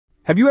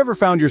Have you ever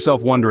found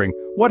yourself wondering,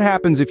 what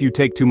happens if you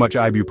take too much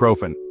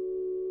ibuprofen?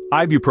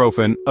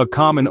 Ibuprofen, a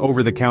common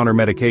over-the-counter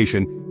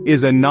medication,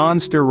 is a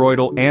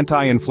non-steroidal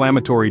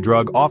anti-inflammatory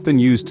drug often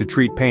used to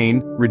treat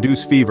pain,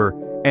 reduce fever,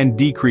 and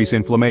decrease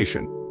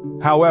inflammation.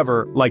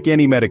 However, like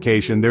any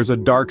medication, there's a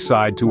dark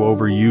side to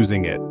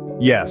overusing it.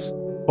 Yes,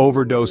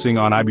 overdosing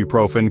on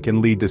ibuprofen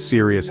can lead to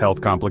serious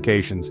health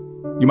complications.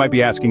 You might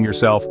be asking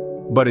yourself,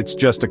 but it's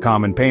just a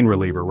common pain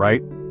reliever,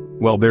 right?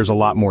 Well, there's a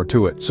lot more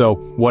to it. So,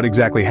 what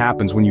exactly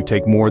happens when you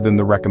take more than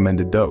the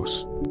recommended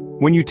dose?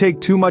 When you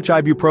take too much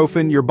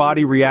ibuprofen, your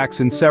body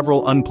reacts in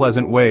several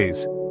unpleasant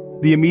ways.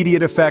 The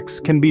immediate effects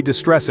can be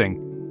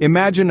distressing.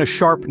 Imagine a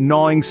sharp,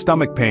 gnawing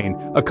stomach pain,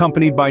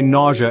 accompanied by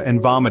nausea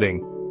and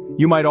vomiting.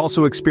 You might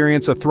also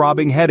experience a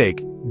throbbing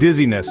headache,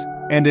 dizziness,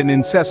 and an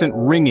incessant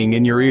ringing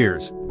in your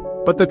ears.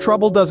 But the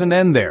trouble doesn't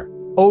end there.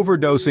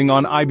 Overdosing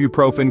on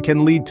ibuprofen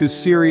can lead to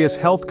serious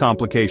health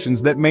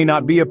complications that may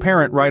not be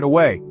apparent right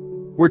away.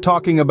 We're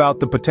talking about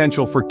the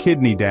potential for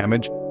kidney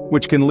damage,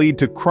 which can lead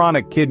to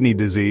chronic kidney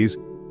disease,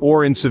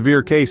 or in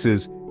severe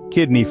cases,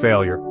 kidney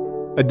failure.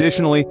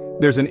 Additionally,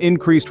 there's an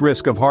increased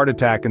risk of heart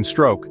attack and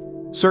stroke.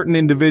 Certain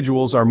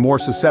individuals are more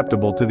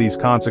susceptible to these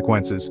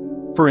consequences.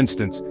 For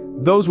instance,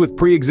 those with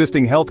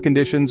pre-existing health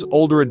conditions,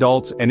 older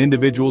adults, and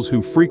individuals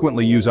who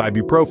frequently use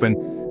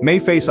ibuprofen may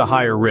face a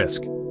higher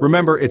risk.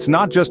 Remember, it's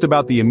not just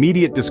about the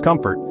immediate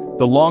discomfort.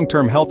 The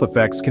long-term health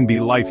effects can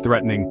be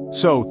life-threatening,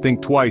 so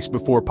think twice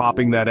before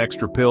popping that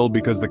extra pill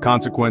because the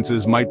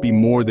consequences might be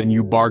more than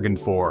you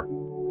bargained for.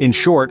 In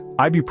short,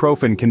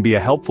 ibuprofen can be a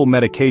helpful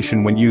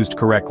medication when used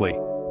correctly.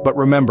 But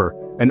remember,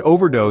 an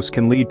overdose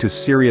can lead to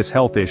serious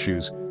health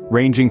issues,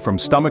 ranging from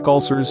stomach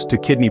ulcers to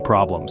kidney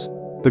problems.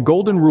 The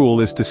golden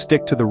rule is to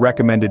stick to the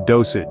recommended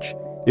dosage.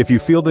 If you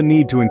feel the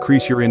need to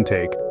increase your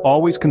intake,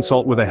 always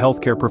consult with a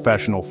healthcare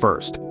professional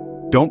first.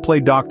 Don't play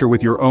doctor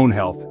with your own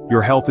health.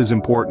 Your health is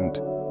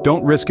important.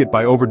 Don't risk it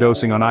by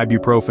overdosing on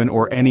ibuprofen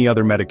or any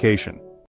other medication.